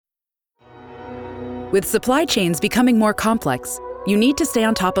With supply chains becoming more complex, you need to stay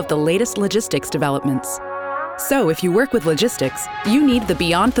on top of the latest logistics developments. So if you work with logistics, you need the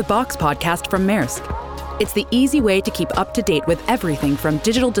Beyond the Box podcast from Maersk. It's the easy way to keep up to date with everything from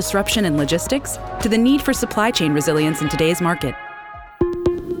digital disruption in logistics to the need for supply chain resilience in today's market.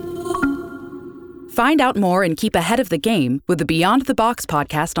 Find out more and keep ahead of the game with the Beyond the Box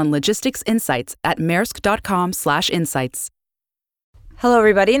podcast on logistics insights at maersk.com/insights. Hello,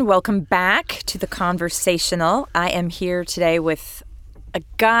 everybody, and welcome back to The Conversational. I am here today with a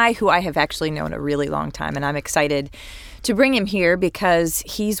guy who I have actually known a really long time, and I'm excited to bring him here because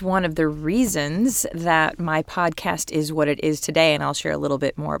he's one of the reasons that my podcast is what it is today, and I'll share a little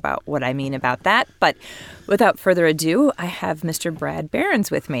bit more about what I mean about that. But without further ado, I have Mr. Brad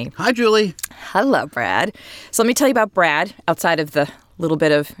Berens with me. Hi, Julie. Hello, Brad. So let me tell you about Brad, outside of the little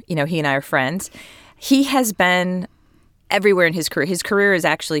bit of, he and I are friends. He has been everywhere in his career. His career is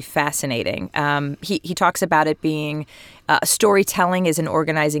actually fascinating. He talks about it being storytelling is an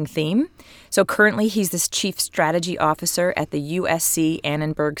organizing theme. So currently he's this chief strategy officer at the USC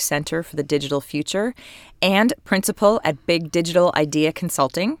Annenberg Center for the Digital Future and principal at Big Digital Idea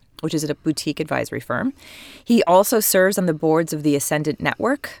Consulting, which is a boutique advisory firm. He also serves on the boards of the Ascendant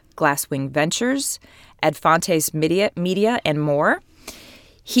Network, Glasswing Ventures, Adfantes Media, and more.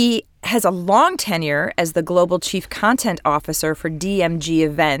 He has a long tenure as the Global Chief Content Officer for DMG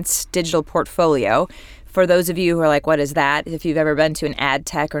Events Digital Portfolio. For those of you who are like, what is that? If you've ever been to an ad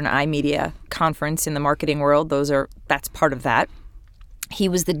tech or an iMedia conference in the marketing world, that's part of that. He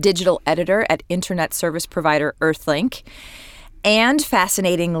was the digital editor at internet service provider Earthlink. And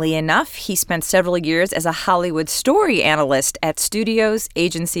fascinatingly enough, he spent several years as a Hollywood story analyst at studios,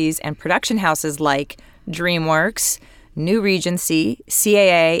 agencies, and production houses like DreamWorks, New Regency,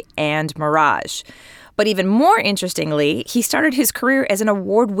 CAA, and Mirage. But even more interestingly, he started his career as an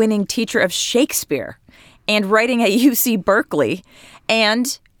award-winning teacher of Shakespeare and writing at UC Berkeley.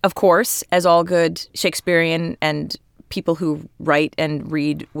 And, of course, as all good Shakespearean and people who write and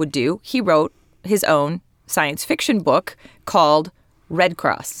read would do, he wrote his own science fiction book called Red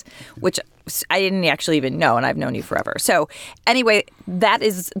Cross, which I didn't actually even know, and I've known you forever. So anyway, that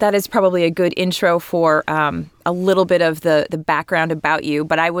is probably a good intro for a little bit of the background about you.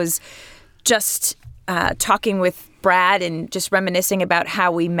 But I was just talking with Brad and just reminiscing about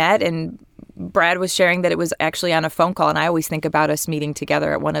how we met, and Brad was sharing that it was actually on a phone call, and I always think about us meeting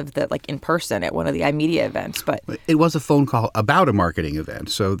together at one of the, in person at one of the iMedia events. But it was a phone call about a marketing event,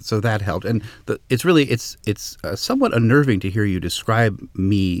 so that helped. And it's somewhat unnerving to hear you describe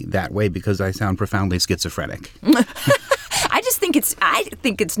me that way because I sound profoundly schizophrenic. I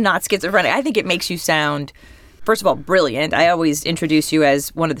think it's not schizophrenic. I think it makes you sound, first of all, brilliant. I always introduce you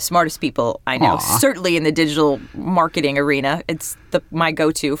as one of the smartest people I know, certainly in the digital marketing arena. It's my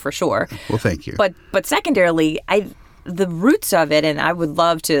go-to for sure. Well, thank you. But secondarily, the roots of it, and I would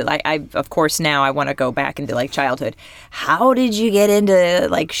love to, of course, now I want to go back into childhood. How did you get into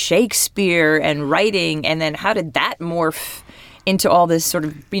Shakespeare and writing, and then how did that morph into all this sort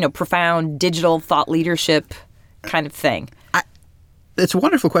of, profound digital thought leadership kind of thing? It's a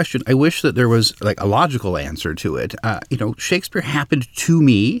wonderful question. I wish that there was a logical answer to it. Shakespeare happened to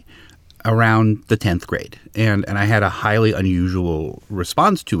me around the 10th grade, and I had a highly unusual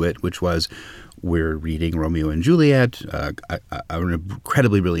response to it, which was we're reading Romeo and Juliet. An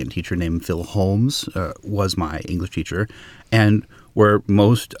incredibly brilliant teacher named Phil Holmes was my English teacher, and where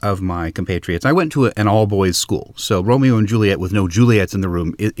most of my compatriots, I went to an all-boys school, so Romeo and Juliet with no Juliets in the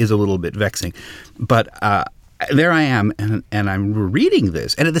room is a little bit vexing, but there I am, and I'm reading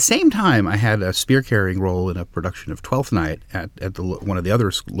this. And at the same time, I had a spear-carrying role in a production of Twelfth Night at one of the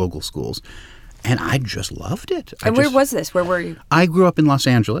other local schools. And I just loved it. And where was this? Where were you? I grew up in Los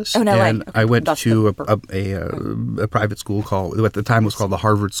Angeles. Oh, in LA. And I went to a private school called, at the time it was called the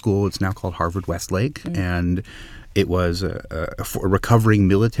Harvard School. It's now called Harvard Westlake. Mm-hmm. And it was a recovering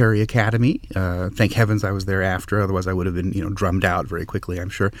military academy. Thank heavens I was there after. Otherwise I would have been, drummed out very quickly, I'm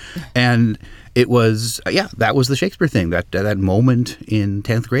sure. And it was, that was the Shakespeare thing, that moment in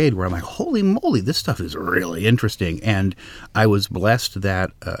 10th grade where I'm like, holy moly, this stuff is really interesting. And I was blessed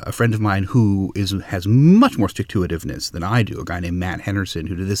that a friend of mine who has much more stick-to-itiveness than I do, a guy named Matt Henderson,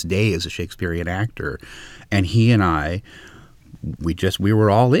 who to this day is a Shakespearean actor, and he and I, we were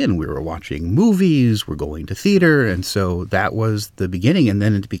all in. We were watching movies, we're going to theater, and so that was the beginning. And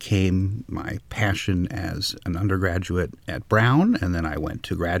then it became my passion as an undergraduate at Brown, and then I went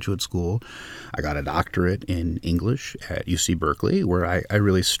to graduate school. I got a doctorate in English at UC Berkeley, where I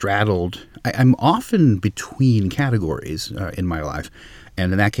really straddled. I'm often between categories in my life,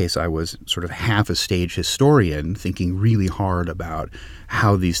 And in that case, I was sort of half a stage historian, thinking really hard about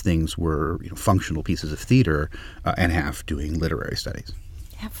how these things were functional pieces of theater, and half doing literary studies.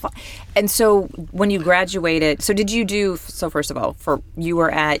 And so when you graduated, first of all, you were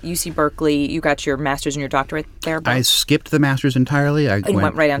at UC Berkeley, you got your master's and your doctorate there? Both? I skipped the master's entirely. You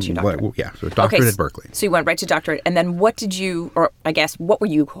went right on to your doctorate? So doctorate at Berkeley. So you went right to doctorate. And then what were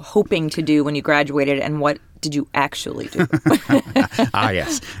you hoping to do when you graduated, and what did you actually do?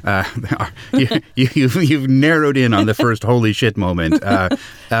 Yes. You've narrowed in on the first holy shit moment.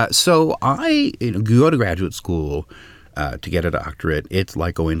 So I go to graduate school to get a doctorate. It's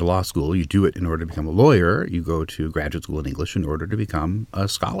like going to law school. You do it in order to become a lawyer. You go to graduate school in English in order to become a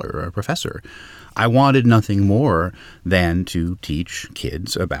scholar or a professor. I wanted nothing more than to teach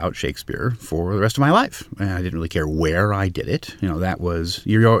kids about Shakespeare for the rest of my life. And I didn't really care where I did it. That was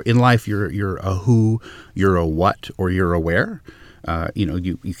in life. You're a who, you're a what, or you're a where.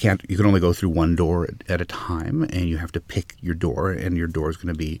 You can only go through one door at a time, and you have to pick your door, and your door is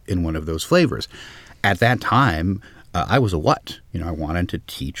going to be in one of those flavors. At that time, I was a what? I wanted to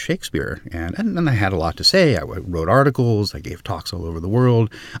teach Shakespeare, and I had a lot to say. I wrote articles. I gave talks all over the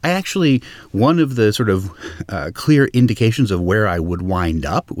world. One of the sort of clear indications of where I would wind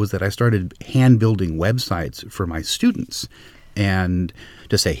up was that I started hand-building websites for my students, and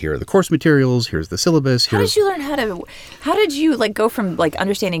to say, here are the course materials, here's the syllabus. How did you learn how did you go from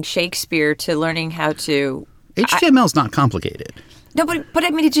understanding Shakespeare to learning how to... HTML is not complicated. No, but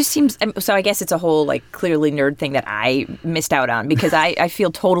I mean, it just seems... So I guess it's a whole, clearly nerd thing that I missed out on because I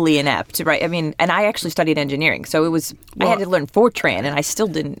feel totally inept, right? I mean, and I actually studied engineering, so it was... I had to learn Fortran, and I still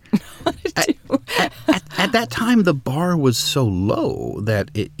didn't know what to do. At that time, the bar was so low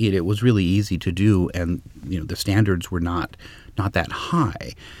that it was really easy to do, and, the standards were not that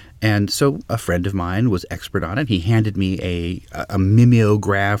high. And so a friend of mine was expert on it. He handed me a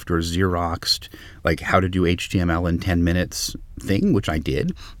mimeographed or Xeroxed, how to do HTML in 10 minutes thing, which I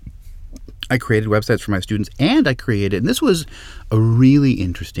did. I created websites for my students, and and this was a really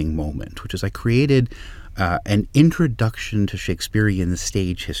interesting moment, which is I created an introduction to Shakespearean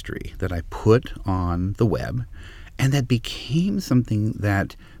stage history that I put on the web, and that became something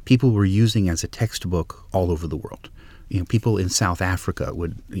that people were using as a textbook all over the world. People in South Africa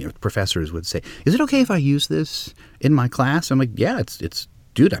professors would say, "Is it okay if I use this in my class?" I'm like, "Yeah, it's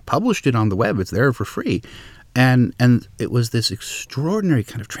dude, I published it on the web. It's there for free." And it was this extraordinary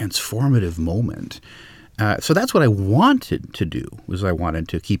kind of transformative moment. So that's what I wanted to do, was I wanted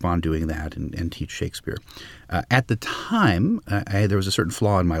to keep on doing that and teach Shakespeare. At the time, there was a certain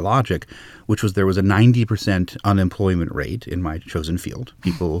flaw in my logic, which was there was a 90% unemployment rate in my chosen field.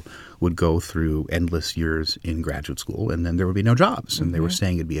 People would go through endless years in graduate school, and then there would be no jobs. And they were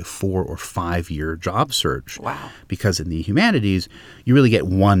saying it'd be a 4 or 5 year job search. Wow. Because in the humanities, you really get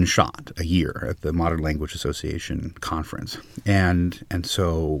one shot a year at the Modern Language Association conference. And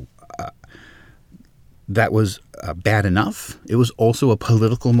so... that was bad enough. It was also a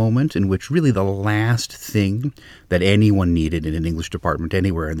political moment in which really the last thing that anyone needed in an English department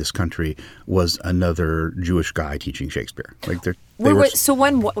anywhere in this country was another Jewish guy teaching Shakespeare. So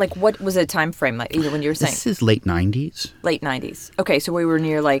what was the time frame when you were saying? This is late 90s. Late 90s. Okay, so we were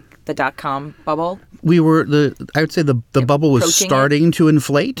near the .com bubble? I would say the bubble was starting to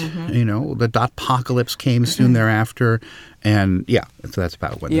inflate. Mm-hmm. The dot-pocalypse came soon thereafter. And so that's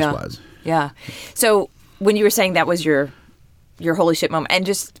about when this was. Yeah. So when you were saying that was your holy shit moment, and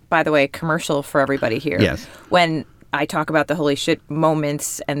just, by the way, commercial for everybody here. Yes. When I talk about the holy shit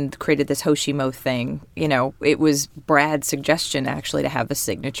moments and created this Hoshimo thing, it was Brad's suggestion actually to have a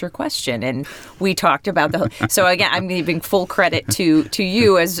signature question. And we talked about so again, I'm giving full credit to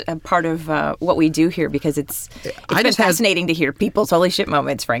you as a part of what we do here, because it's been fascinating to hear people's holy shit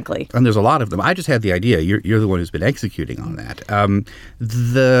moments, frankly. And there's a lot of them. I just had the idea. You're the one who's been executing on that.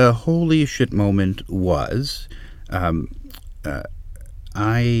 The holy shit moment was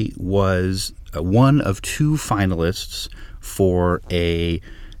I was one of 2 finalists for a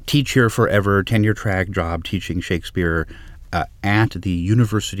Teach Here Forever tenure track job teaching Shakespeare at the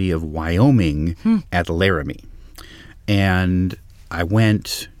University of Wyoming at Laramie. And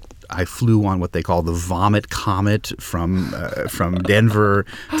I flew on what they call the Vomit Comet from Denver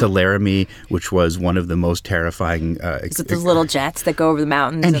to Laramie, which was one of the most terrifying. Is it those little jets that go over the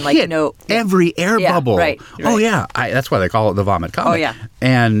mountains and hit every air bubble? Right. Oh yeah, that's why they call it the Vomit Comet. Oh yeah.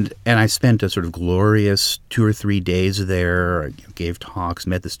 And I spent a sort of glorious 2 or 3 days there. I gave talks,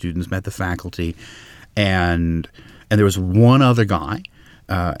 met the students, met the faculty, and there was one other guy,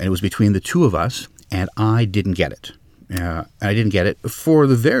 and it was between the two of us, and I didn't get it. I didn't get it for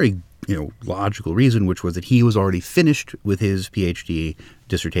the very logical reason, which was that he was already finished with his Ph.D.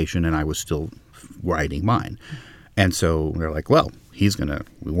 dissertation and I was still writing mine. And so they're like, well,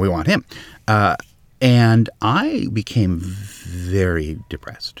 we want him. And I became very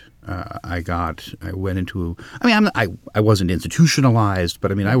depressed. I wasn't institutionalized,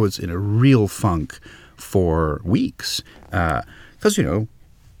 but I was in a real funk for weeks. Because,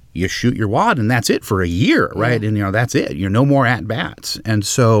 you shoot your wad and that's it for a year, right? And, that's it. You're no more at-bats. And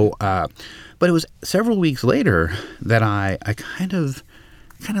so, but it was several weeks later that I kind of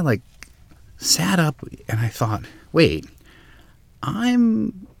like sat up and I thought, wait,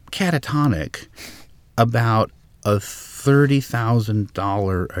 I'm catatonic about a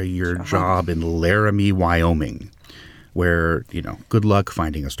 $30,000 a year job in Laramie, Wyoming, where, good luck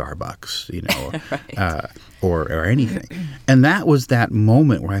finding a Starbucks, right. or anything. And that was that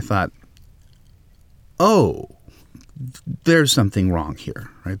moment where I thought, oh, there's something wrong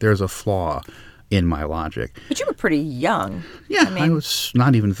here, right? There's a flaw in my logic. But you were pretty young. Yeah, I was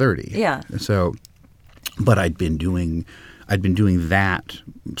not even 30. Yeah. So, but I'd been doing that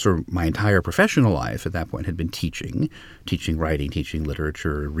sort of my entire professional life at that point. Had been teaching writing, teaching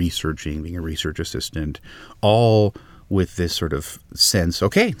literature, researching, being a research assistant, all with this sort of sense,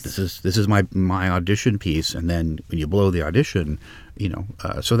 okay, this is my audition piece, and then when you blow the audition,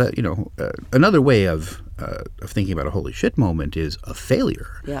 so that another way of thinking about a holy shit moment is a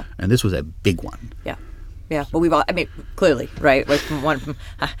failure. Yeah. And this was a big one. Yeah. Yeah, well, we've all. Clearly, right? Like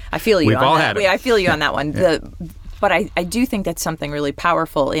I feel you. We've on all that. had it. I feel you on that one. Yeah. But I do think that's something really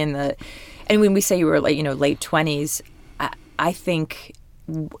powerful in the. And when we say you were late 20s, I think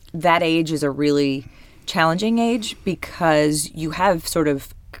that age is a really challenging age because you have sort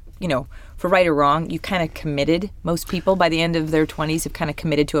of, for right or wrong, you kind of committed. Most people by the end of their 20s have kind of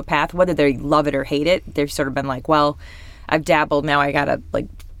committed to a path, whether they love it or hate it. They've sort of been like, well, I've dabbled. Now I gotta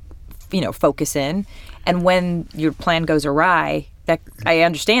focus in. And when your plan goes awry, that I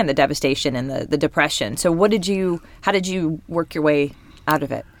understand the devastation and the depression. So how did you work your way out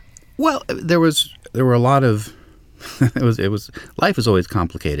of it? Well, there were a lot of it was life is always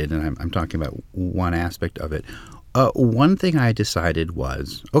complicated, and I'm talking about one aspect of it. One thing I decided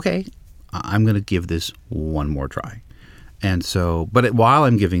was, okay, I'm going to give this one more try. And so, but while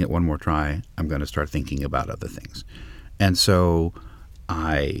I'm giving it one more try, I'm going to start thinking about other things. And so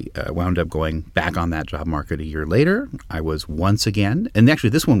I wound up going back on that job market a year later. I was once again, and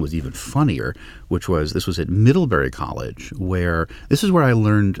actually this one was even funnier, this was at Middlebury College, where this is where I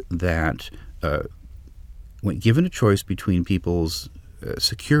learned that when given a choice between people's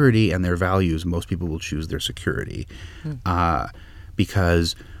security and their values, most people will choose their security.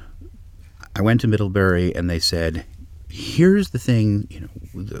 Because I went to Middlebury and they said, here's the thing,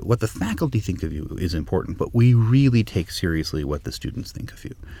 what the faculty think of you is important, but we really take seriously what the students think of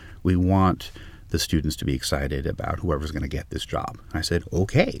you. We want the students to be excited about whoever's going to get this job. And I said,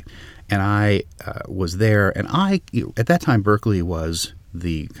 okay. And I was there, and at that time, Berkeley was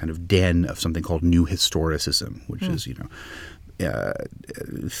the kind of den of something called New Historicism, which is,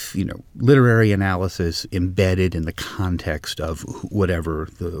 literary analysis embedded in the context of whoever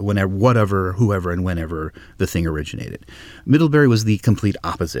and whenever the thing originated. Middlebury was the complete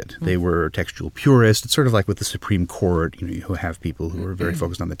opposite. They were textual purists. It's sort of like with the Supreme Court, you have people who are very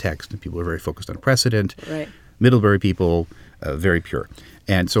focused on the text and people who are very focused on precedent. Right. Middlebury people, very pure.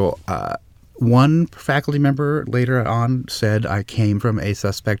 And so one faculty member later on said I came from a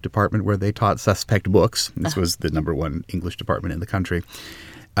suspect department where they taught suspect books. This was the number one English department in the country.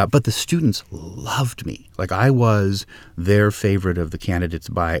 But the students loved me. Like I was their favorite of the candidates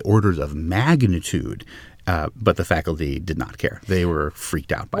by orders of magnitude. But the faculty did not care. They were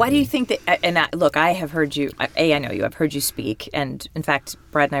freaked out by me. Why do you think that, look, I have heard you, I know you, I've heard you speak. And in fact,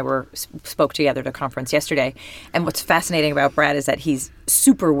 Brad and I spoke together at a conference yesterday. And what's fascinating about Brad is that he's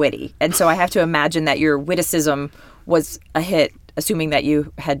super witty. And so I have to imagine that your witticism was a hit, assuming that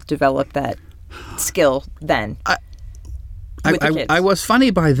you had developed that skill then. I was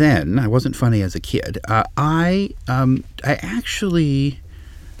funny by then. I wasn't funny as a kid. I actually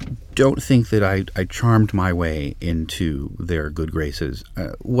don't think that I charmed my way into their good graces.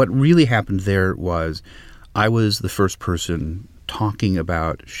 What really happened there was I was the first person talking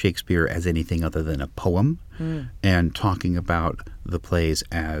about Shakespeare as anything other than a poem and talking about the plays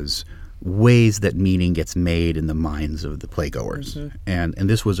as ways that meaning gets made in the minds of the playgoers. And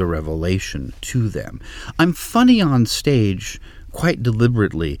this was a revelation to them. I'm funny on stage quite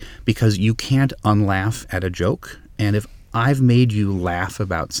deliberately because you can't unlaugh at a joke. And if I've made you laugh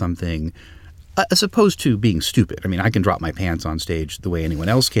about something as opposed to being stupid. I mean, I can drop my pants on stage the way anyone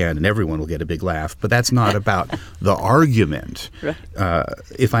else can, and everyone will get a big laugh. But that's not about the argument. Right.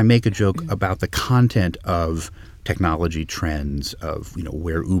 If I make a joke about the content of technology trends, of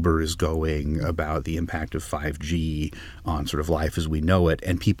where Uber is going, about the impact of 5G on sort of life as we know it,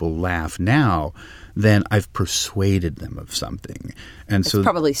 and people laugh now, then I've persuaded them of something. And it's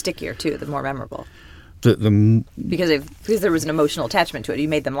probably stickier too, the more memorable. Because there was an emotional attachment to it. You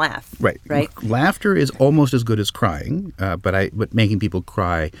made them laugh. Right. Laughter is almost as good as crying, but making people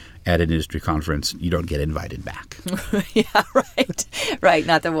cry at an industry conference, you don't get invited back. Yeah, right. Right,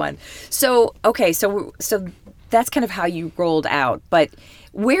 not the one. So that's kind of how you rolled out. But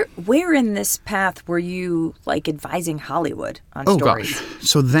where in this path were you advising Hollywood on stories? Oh gosh.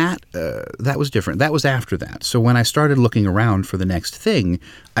 So that was different. That was after that. So when I started looking around for the next thing,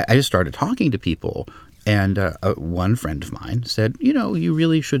 I just started talking to people. And one friend of mine said, you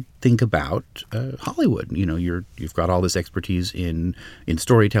really should think about Hollywood. You've got all this expertise in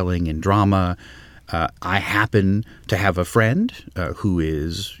storytelling, in drama. I happen to have a friend who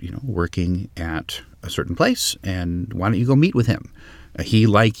is, working at a certain place, and why don't you go meet with him? He,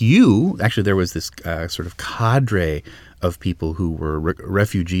 like you, actually there was this sort of cadre of people who were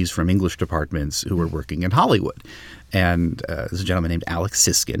refugees from English departments who were working in Hollywood. And there's a gentleman named Alex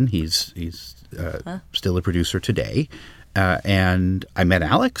Siskin. He's still a producer today. And I met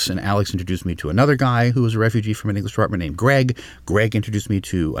Alex, and Alex introduced me to another guy who was a refugee from an English department named Greg. Greg introduced me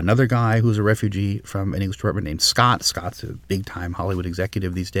to another guy who was a refugee from an English department named Scott. Scott's a big-time Hollywood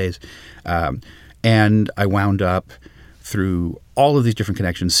executive these days. And I wound up, through all of these different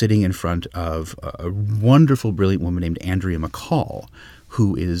connections, sitting in front of a wonderful, brilliant woman named Andrea McCall,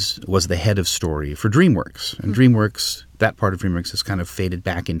 who was the head of story for DreamWorks. And DreamWorks, that part of DreamWorks has kind of faded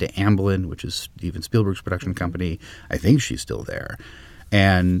back into Amblin, which is Steven Spielberg's production company. I think she's still there.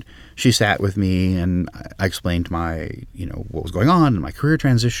 And she sat with me, and I explained what was going on and my career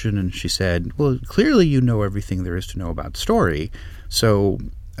transition. And she said, well, clearly you know everything there is to know about story. So,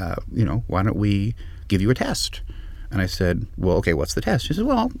 why don't we give you a test? And I said, well, okay, what's the test? She said,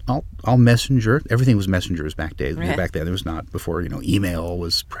 well, I'll messenger. Everything was messengers back then. Back then, it was not before, email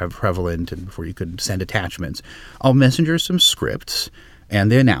was prevalent and before you could send attachments. I'll messenger some scripts and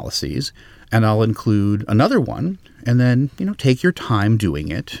the analyses, and I'll include another one, and then, take your time doing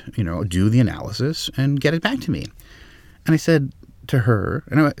it, do the analysis and get it back to me. And I said to her,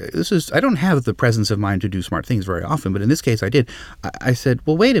 and I don't have the presence of mind to do smart things very often, but in this case I did. I said,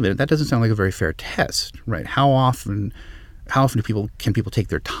 well, wait a minute, that doesn't sound like a very fair test, right? How often can people take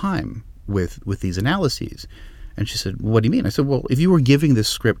their time with these analyses? And she said, well, what do you mean? I said, well, if you were giving this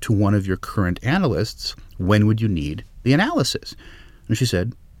script to one of your current analysts, when would you need the analysis? And she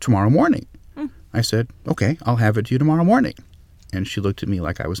said, tomorrow morning. I said, okay, I'll have it to you tomorrow morning. And she looked at me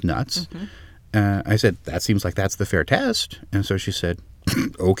like I was nuts. I said, that seems like that's the fair test. And so she said,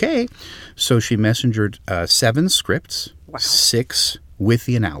 okay. So she messengered 7 scripts, 6 with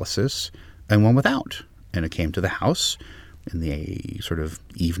the analysis, and 1 without. And it came to the house in the sort of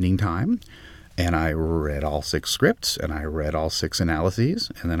evening time. And I read all 6 scripts, and I read all 6 analyses.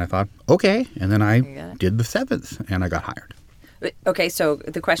 And then I thought, okay. And then I did the 7th, and I got hired. Okay, so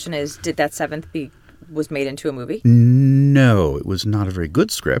the question is, did that 7th was made into a movie? No, it was not a very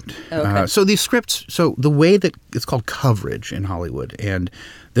good script. Okay. So these scripts, the way that it's called coverage in Hollywood, and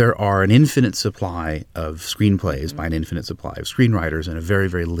there are an infinite supply of screenplays by an infinite supply of screenwriters and a very,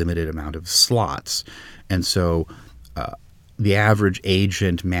 very limited amount of slots. And so the average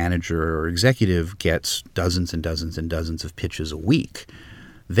agent, manager, or executive gets dozens and dozens and dozens of pitches a week.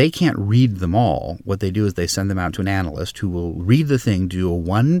 They can't read them all. What they do is they send them out to an analyst who will read the thing, do a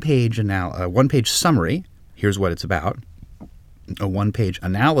one-page summary. Here's what it's about. A one-page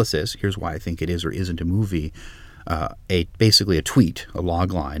analysis. Here's why I think it is or isn't a movie. Basically a tweet, a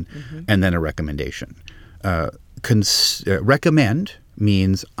log line, and then a recommendation. Recommend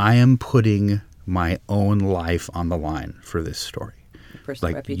means I am putting my own life on the line for this story.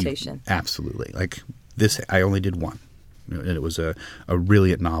 Personal reputation. Absolutely. Like this, I only did one. And it was a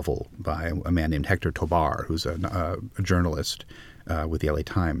brilliant novel by a man named Hector Tobar, who's a journalist with the LA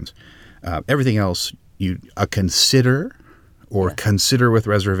Times. Everything else, you consider or consider with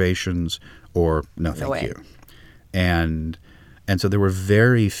reservations or no thank you. And so there were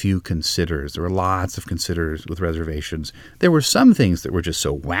very few considers. There were lots of considers with reservations. There were some things that were just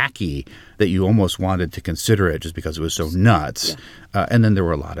so wacky that you almost wanted to consider it just because it was so nuts. Yeah. And then there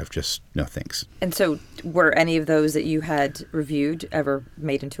were a lot of just no thanks. And so were any of those that you had reviewed ever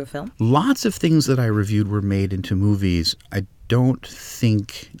made into a film? Lots of things that I reviewed were made into movies. I don't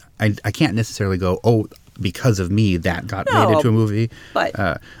think – I can't necessarily go, oh, because of me that got made into a movie.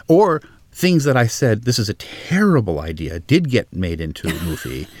 But or things that I said, this is a terrible idea, did get made into a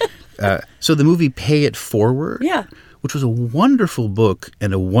movie. So the movie Pay It Forward, which was a wonderful book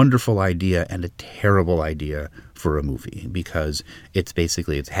and a wonderful idea and a terrible idea for a movie, because it's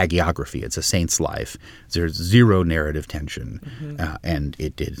hagiography. It's a saint's life. There's zero narrative tension, and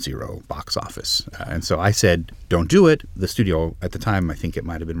it did zero box office. And so I said, don't do it. The studio at the time, I think it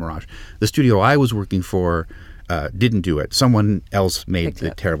might have been Mirage, the studio I was working for didn't do it. Someone else made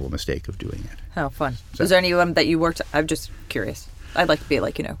the terrible mistake of doing it. How fun. So, was there anyone that you worked? I'm just curious. I'd like to be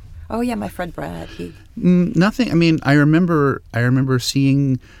like, oh yeah, my friend Brad, he... Nothing. I mean, I remember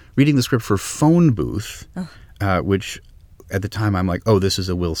reading the script for Phone Booth, which at the time I'm like, oh, this is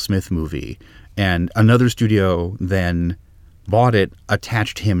a Will Smith movie. And another studio then bought it,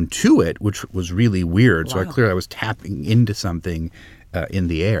 attached him to it, which was really weird. Wow. So I was tapping into something in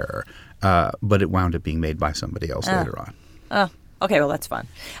the air. But it wound up being made by somebody else later on. Oh, okay. Well, that's fun.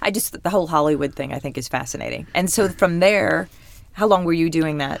 The whole Hollywood thing I think is fascinating. And so from there, how long were you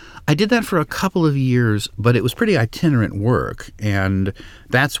doing that? I did that for a couple of years, but it was pretty itinerant work. And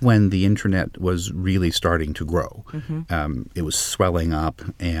that's when the internet was really starting to grow. It was swelling up,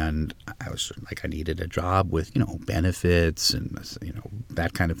 and I was like, I needed a job with, benefits and,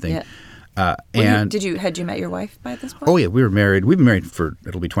 that kind of thing. Yeah. And had you met your wife by this point? Oh yeah, we were married. We've been married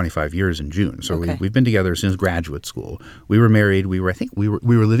it'll be 25 years in June. So we've been together since graduate school. We were married. We were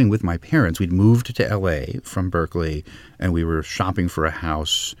living with my parents. We'd moved to LA from Berkeley, and we were shopping for a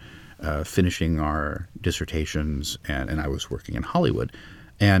house, finishing our dissertations, and I was working in Hollywood.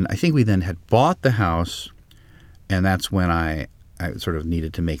 And I think we then had bought the house, and that's when I sort of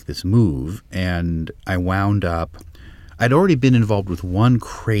needed to make this move, and I wound up. I'd already been involved with one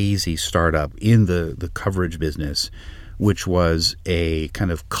crazy startup in the coverage business, which was a kind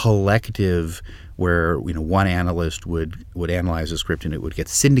of collective where one analyst would analyze a script and it would get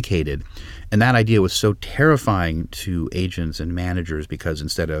syndicated. And that idea was so terrifying to agents and managers, because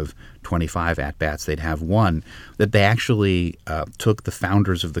instead of 25 at-bats, they'd have one, that they actually took the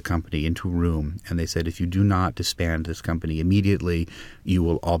founders of the company into a room and they said, if you do not disband this company immediately, you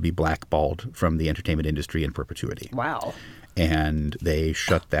will all be blackballed from the entertainment industry in perpetuity. Wow. And they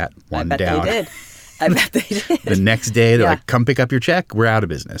shut that one down. I bet they did. The next day, they're like, come pick up your check. We're out of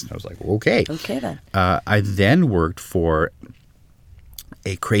business. And I was like, okay. Okay, then. I then worked for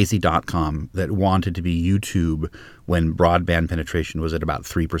a crazy .com that wanted to be YouTube when broadband penetration was at about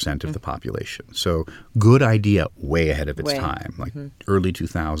 3% of the population. So good idea, way ahead of its time, like early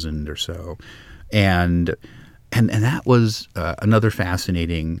 2000 or so. And that was another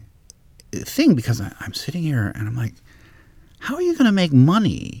fascinating thing, because I'm sitting here and I'm like, how are you going to make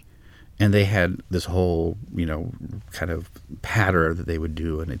money? And they had this whole, kind of patter that they would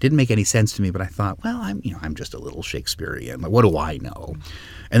do, and it didn't make any sense to me. But I thought, well, I'm just a little Shakespearean. Like, what do I know?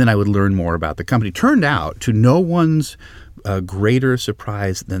 And then I would learn more about the company. Turned out, to no one's greater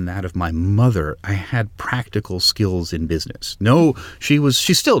surprise than that of my mother, I had practical skills in business. No, she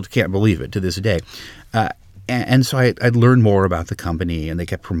still can't believe it to this day. And so I'd learn more about the company, and they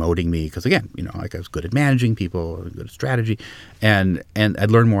kept promoting me because, again, I was good at managing people, good at strategy, and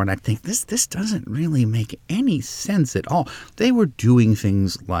I'd learn more, and I'd think this doesn't really make any sense at all. They were doing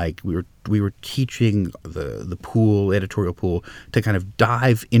things like we were teaching the editorial pool to kind of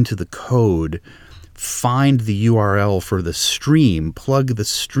dive into the code, find the URL for the stream, plug the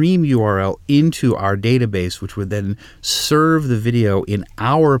stream URL into our database, which would then serve the video in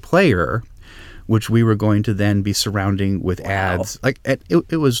our player, which we were going to then be surrounding with ads. Like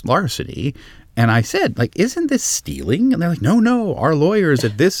it was larceny. And I said, like, isn't this stealing? And they're like, no, our lawyers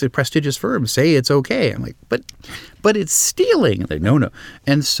at this prestigious firm say it's okay. I'm like, but it's stealing. And they're like, no.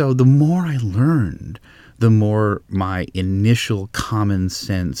 And so the more I learned, the more my initial common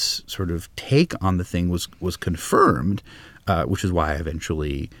sense sort of take on the thing was confirmed, which is why I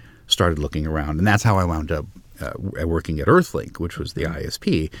eventually started looking around. And that's how I wound up working at Earthlink, which was the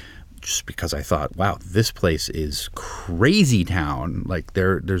ISP. Just because I thought, wow, this place is crazy town. Like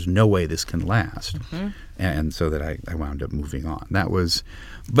there's no way this can last. And so that I wound up moving on. That's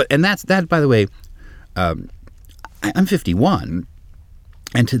by the way, I'm 51,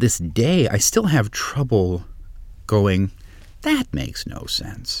 and to this day I still have trouble going, that makes no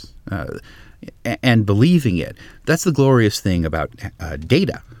sense, and believing it. That's the glorious thing about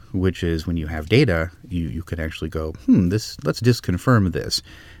data, which is when you have data, you can actually go, let's disconfirm this.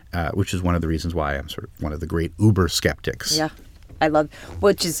 Which is one of the reasons why I'm sort of one of the great uber skeptics. Yeah, look,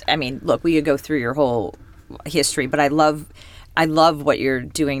 we could go through your whole history, but I love what you're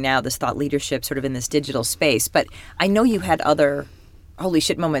doing now, this thought leadership sort of in this digital space. But I know you had other holy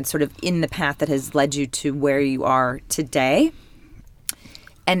shit moments sort of in the path that has led you to where you are today.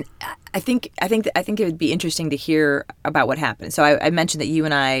 And I think it would be interesting to hear about what happened. So I mentioned that you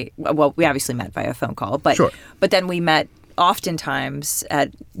and I, well, we obviously met via phone call, but Sure. But then we met oftentimes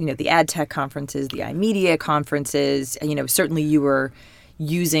at the ad tech conferences, the iMedia conferences. Certainly you were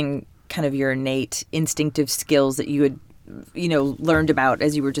using kind of your innate instinctive skills that you had learned about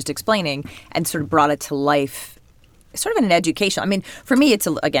as you were just explaining, and sort of brought it to life. Sort of in an educational. I mean, for me, it's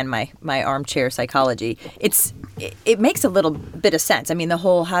again my armchair psychology. It makes a little bit of sense. I mean, the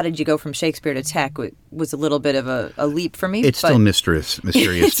whole "how did you go from Shakespeare to tech" was a little bit of a leap for me. It's still mysterious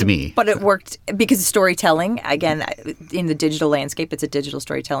to me. But it worked because of storytelling. Again, in the digital landscape, it's a digital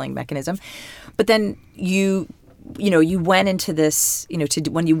storytelling mechanism. But then you went into this.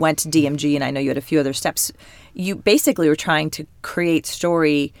 When you went to DMG, and I know you had a few other steps. You basically were trying to create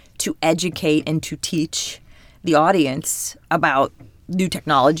story to educate and to teach the audience about new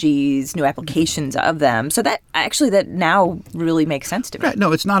technologies, new applications of them. So that now really makes sense to me. Right.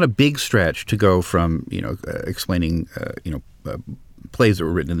 No, it's not a big stretch to go from explaining plays that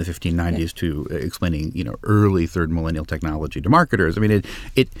were written in the 1590s to explaining early third millennial technology to marketers. I mean,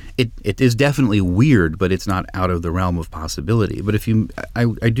 it is definitely weird, but it's not out of the realm of possibility. But I think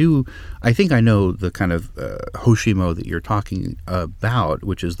I know the kind of Hoshimo that you're talking about,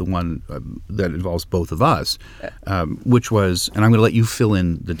 which is the one that involves both of us, which was, and I'm going to let you fill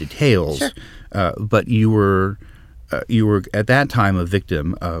in the details. Sure. But you were at that time a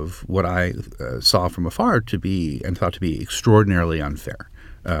victim of what I saw from afar to be and thought to be extraordinarily unfair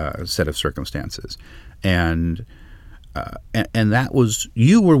set of circumstances, and that was,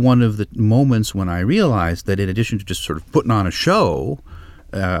 you were one of the moments when I realized that in addition to just sort of putting on a show,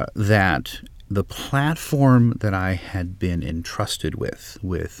 that the platform that I had been entrusted with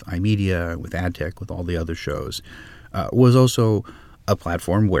iMedia, with AdTech, with all the other shows, was also a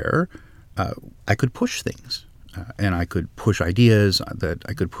platform where I could push things. And I could push ideas, that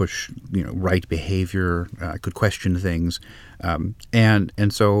I could push, right behavior. I could question things, and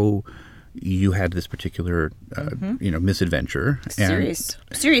so you had this particular, misadventure. Serious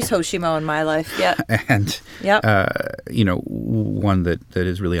Hoshimo in my life, yeah. And one that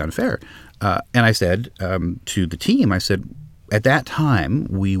is really unfair. And I said to the team, at that time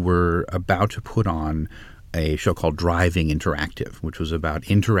we were about to put on a show called Driving Interactive, which was about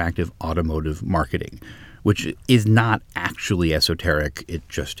interactive automotive marketing, which is not actually esoteric. It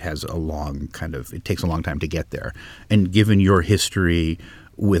just has it takes a long time to get there. And given your history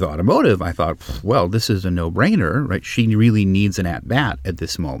with automotive, I thought, well, this is a no-brainer, right? She really needs an at-bat at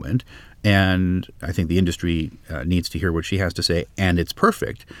this moment. And I think the industry needs to hear what she has to say, and it's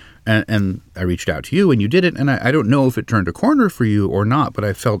perfect. And I reached out to you, and you did it. And I don't know if it turned a corner for you or not, but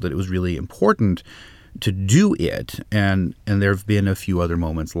I felt that it was really important to do it. And there have been a few other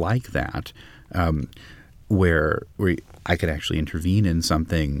moments like that, where I could actually intervene in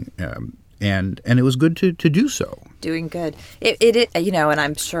something, and it was good to do so. Doing good. It and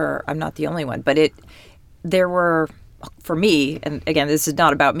I'm sure I'm not the only one, but there were, for me, and again, this is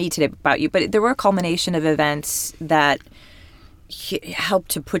not about me today, but about you, but there were a culmination of events that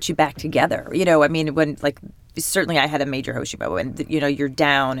helped to put you back together. When certainly I had a major Hoshimo, and you're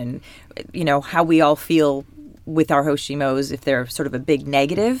down, and how we all feel with our Hoshimos, if they're sort of a big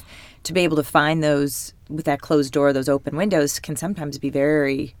negative, to be able to find those with that closed door, those open windows, can sometimes be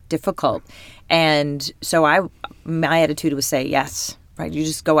very difficult. And so my attitude was say yes, right? You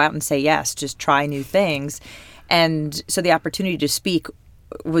just go out and say yes, just try new things. And so the opportunity to speak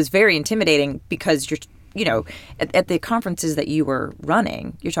was very intimidating because you're, at the conferences that you were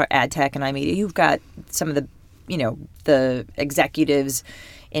running, you're talking AdTech and iMedia, you've got some of the, the executives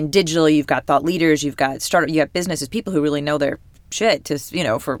in digital, you've got thought leaders, you've got you got businesses, people who really know their shit,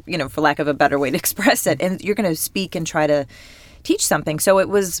 for lack of a better way to express it, and you're going to speak and try to teach something. So it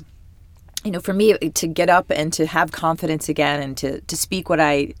was, for me to get up and to have confidence again, and to speak what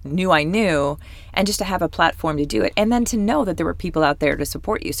I knew, and just to have a platform to do it, and then to know that there were people out there to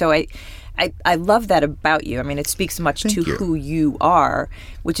support you. So I love that about you. I mean, it speaks much to who you are,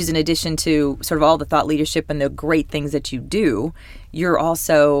 which is in addition to sort of all the thought leadership and the great things that you do, you're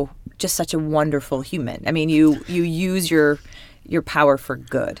also just such a wonderful human. I mean, you use your power for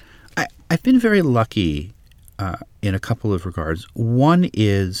good. I've been very lucky in a couple of regards. One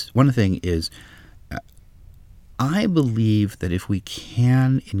thing is, I believe that if we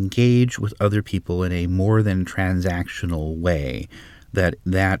can engage with other people in a more than transactional way,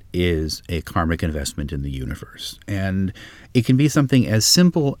 that is a karmic investment in the universe. And it can be something as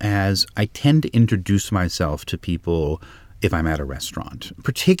simple as I tend to introduce myself to people if I'm at a restaurant,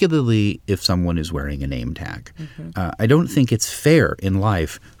 particularly if someone is wearing a name tag. Mm-hmm. I don't think it's fair in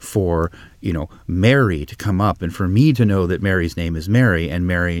life for Mary to come up and for me to know that Mary's name is Mary and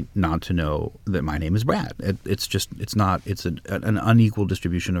Mary not to know that my name is Brad. It's an unequal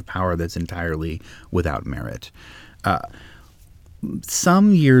distribution of power that's entirely without merit.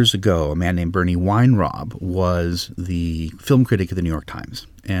 Some years ago, a man named Bernie Weinraub was the film critic of the New York Times,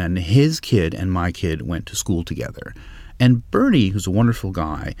 and his kid and my kid went to school together. And Bernie, who's a wonderful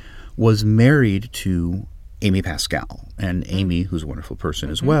guy, was married to Amy Pascal. And Amy, who's a wonderful person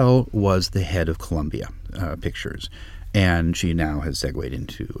as well, was the head of Columbia Pictures. And she now has segued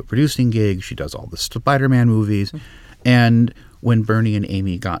into a producing gig. She does all the Spider-Man movies. And when Bernie and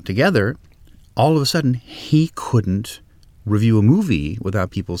Amy got together, all of a sudden he couldn't review a movie without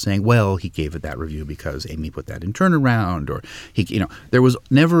people saying, well, he gave it that review because Amy put that in turnaround, or there was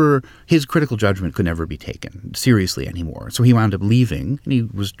never, his critical judgment could never be taken seriously anymore. So he wound up leaving, and he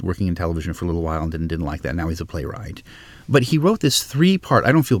was working in television for a little while and didn't like that. Now he's a playwright. But he wrote this 3-part,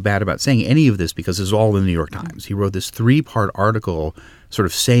 I don't feel bad about saying any of this because it's all in the New York Times. He wrote this 3-part article sort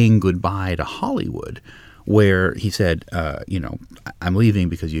of saying goodbye to Hollywood, where he said, I'm leaving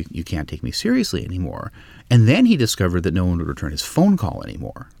because you can't take me seriously anymore. And then he discovered that no one would return his phone call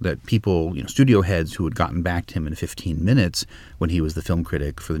anymore, that people, studio heads who had gotten back to him in 15 minutes when he was the film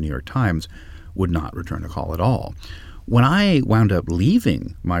critic for the New York Times would not return a call at all. When I wound up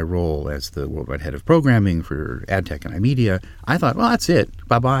leaving my role as the worldwide head of programming for ad tech and iMedia, I thought, well, that's it.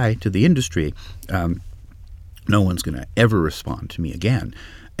 Bye-bye to the industry. No one's going to ever respond to me again.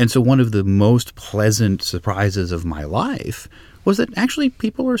 And so one of the most pleasant surprises of my life was that actually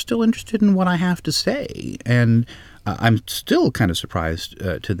people are still interested in what I have to say. And I'm still kind of surprised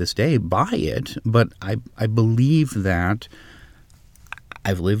to this day by it, but I believe that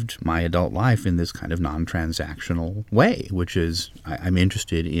I've lived my adult life in this kind of non-transactional way, which is I'm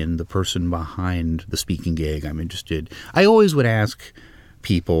interested in the person behind the speaking gig. I always would ask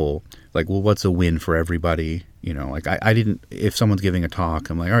people, like, well, what's a win for everybody? I didn't, if someone's giving a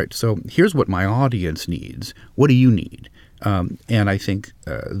talk, I'm like, all right, so here's what my audience needs. What do you need? And I think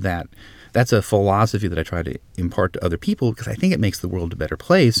that's a philosophy that I try to impart to other people because I think it makes the world a better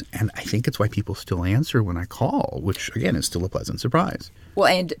place. And I think it's why people still answer when I call, which, again, is still a pleasant surprise. Well,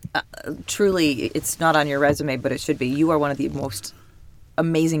 and truly, it's not on your resume, but it should be. You are one of the most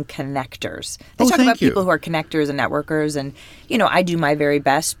amazing connectors. They talk about people who are connectors and networkers, and, I do my very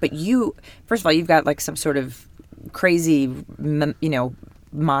best. But you, first of all, you've got like some sort of crazy,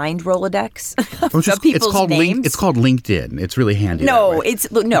 mind Rolodex of people's names. It's called LinkedIn. It's really handy. No,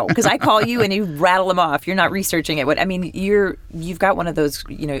 because I call you and you rattle them off. You're not researching it. You've got one of those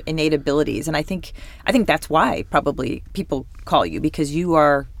innate abilities, and I think that's why probably people call you, because you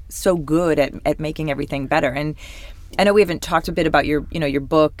are so good at making everything better. And I know we haven't talked a bit about your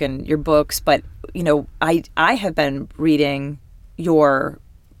book and your books, but I have been reading your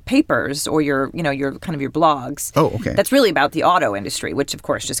papers or your kind of your blogs. Oh, okay. That's really about the auto industry, which of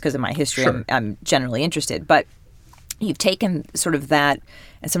course, just because of my history, sure, I'm generally interested. But you've taken sort of that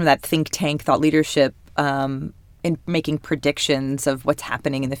and some of that think tank thought leadership in making predictions of what's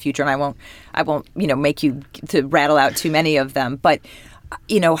happening in the future. And I won't make you to rattle out too many of them, but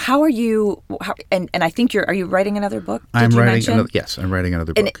how are you? And I think are you writing another book? I'm writing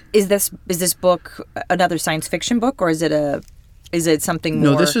another book. And is this book another science fiction book, or is it something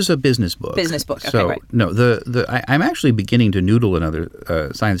more? No, this is a business book. Business book. Okay, so right. No, I'm actually beginning to noodle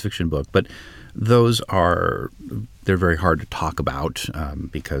another science fiction book, but they're very hard to talk about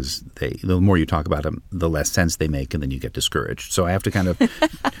because the more you talk about them, the less sense they make, and then you get discouraged. So I have to kind of.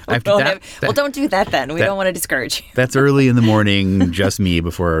 Don't do that then. We don't want to discourage you. That's early in the morning, just me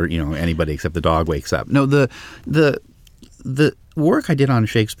before anybody except the dog wakes up. No, the work I did on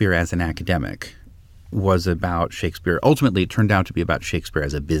Shakespeare as an academic was about Shakespeare. Ultimately, it turned out to be about Shakespeare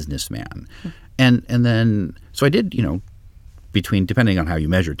as a businessman, and then so I did between, depending on how you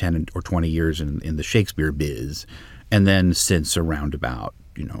measure, 10 or 20 years in the Shakespeare biz. And then since around about,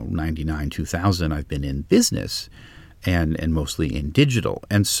 99, 2000, I've been in business and mostly in digital.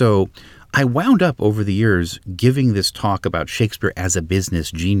 And so I wound up over the years giving this talk about Shakespeare as a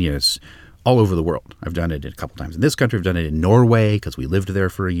business genius all over the world. I've done it a couple times in this country. I've done it in Norway because we lived there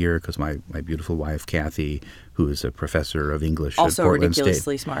for a year because my beautiful wife, Kathy, who is a professor of English also at Portland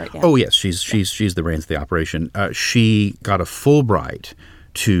ridiculously State. smart. Yeah. Oh, yes. She's the brains of the operation. She got a Fulbright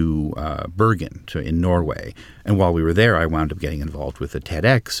to Bergen in Norway. And while we were there, I wound up getting involved with a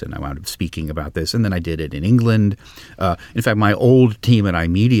TEDx, and I wound up speaking about this. And then I did it in England. In fact, my old team at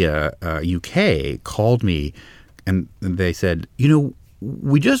iMedia UK called me, and they said,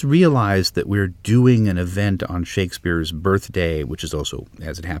 we just realized that we're doing an event on Shakespeare's birthday, which is also,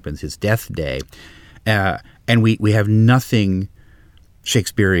 as it happens, his death day. And we have nothing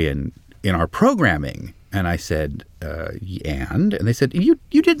Shakespearean in our programming. And I said, and they said, you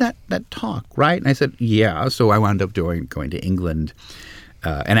did that talk, right? And I said, yeah. So I wound up going to England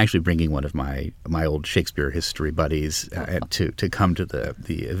and actually bringing one of my old Shakespeare history buddies to come to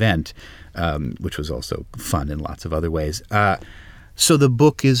the event, which was also fun in lots of other ways. So the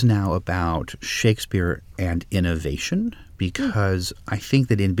book is now about Shakespeare and innovation, because I think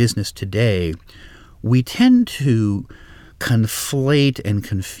that in business today, we tend to conflate and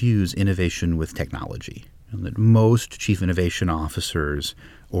confuse innovation with technology. And that most chief innovation officers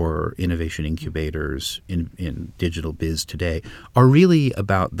or innovation incubators in digital biz today are really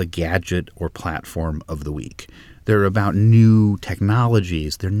about the gadget or platform of the week. They're about new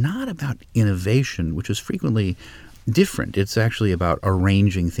technologies. They're not about innovation, which is frequently different. It's actually about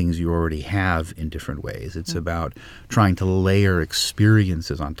arranging things you already have in different ways. It's about trying to layer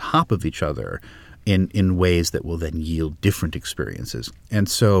experiences on top of each other in ways that will then yield different experiences. And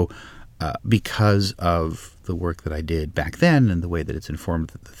so because of the work that I did back then and the way that it's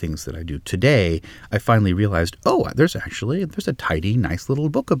informed the things that I do today, I finally realized, there's a tidy, nice little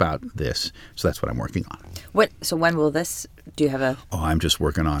book about this. So that's what I'm working on. So when will this? Do you have a? Oh, I'm just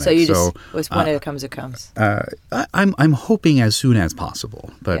working on it. So when it comes, it comes. I'm hoping as soon as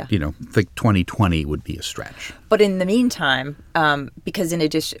possible, but like 2020 would be a stretch. But in the meantime, because in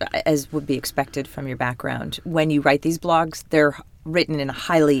addition, as would be expected from your background, when you write these blogs, they're written in a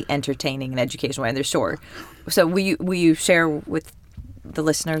highly entertaining and educational way, and they're short. So will you share with the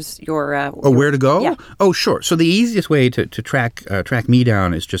listeners your where to go? Yeah. Oh, sure. So the easiest way to track me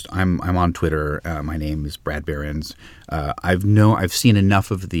down is just I'm on Twitter. My name is Brad Berens. I've seen enough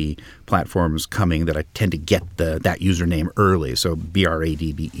of the platforms coming that I tend to get that username early. So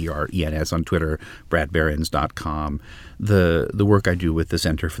BradBerens on Twitter, BradBerens.com. The work I do with the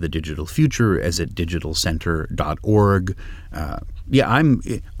Center for the Digital Future is at digitalcenter.org.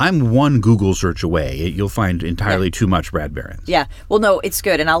 I'm one Google search away. You'll find entirely too much Brad Berens. Yeah. Well, no, it's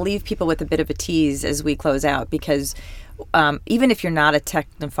good. And I'll leave people with a bit of a tease as we close out, because even if you're not a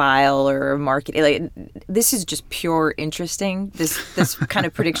technophile or a marketing, this is just pure interesting, this kind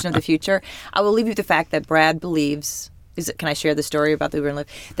of prediction of the future. I will leave you with the fact that Brad believes, can I share the story about the Uber and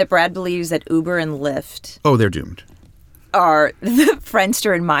Lyft? That Brad believes that Uber and Lyft... Oh, they're doomed. Are the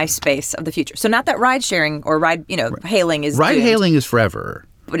Friendster and MySpace of the future. So not that ride sharing or hailing is ride doomed, hailing is forever.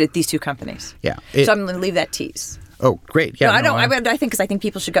 But at these two companies. Yeah. So I'm going to leave that tease. Oh, great. Yeah. I think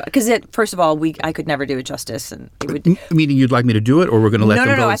people should go, because first of all, I could never do it justice, and it would. Meaning you'd like me to do it, or we're going to let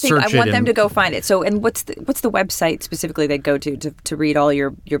them go search it? I want them to go find it. So, and what's the website specifically they'd go to read all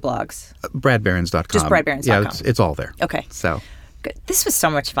your blogs? BradBerens.com. Just BradBerens.com. Yeah, it's all there. Okay. So. Good. This was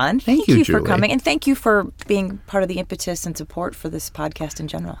so much fun. Thank you, for Julie. coming, and thank you for being part of the impetus and support for this podcast in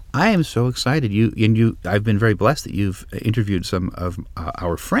general. I am so excited. I've been very blessed that you've interviewed some of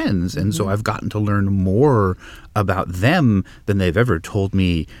our friends, and so I've gotten to learn more about them than they've ever told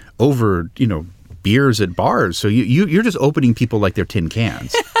me over, beers at bars. So you're just opening people like they're tin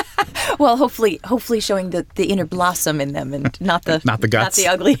cans. Well, hopefully showing the inner blossom in them, and not the not the guts, not the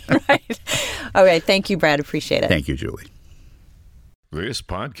ugly. Right. All right. Thank you, Brad. Appreciate it. Thank you, Julie. This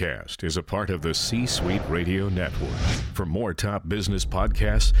podcast is a part of the C-Suite Radio Network. For more top business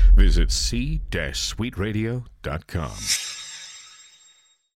podcasts, visit c-suiteradio.com.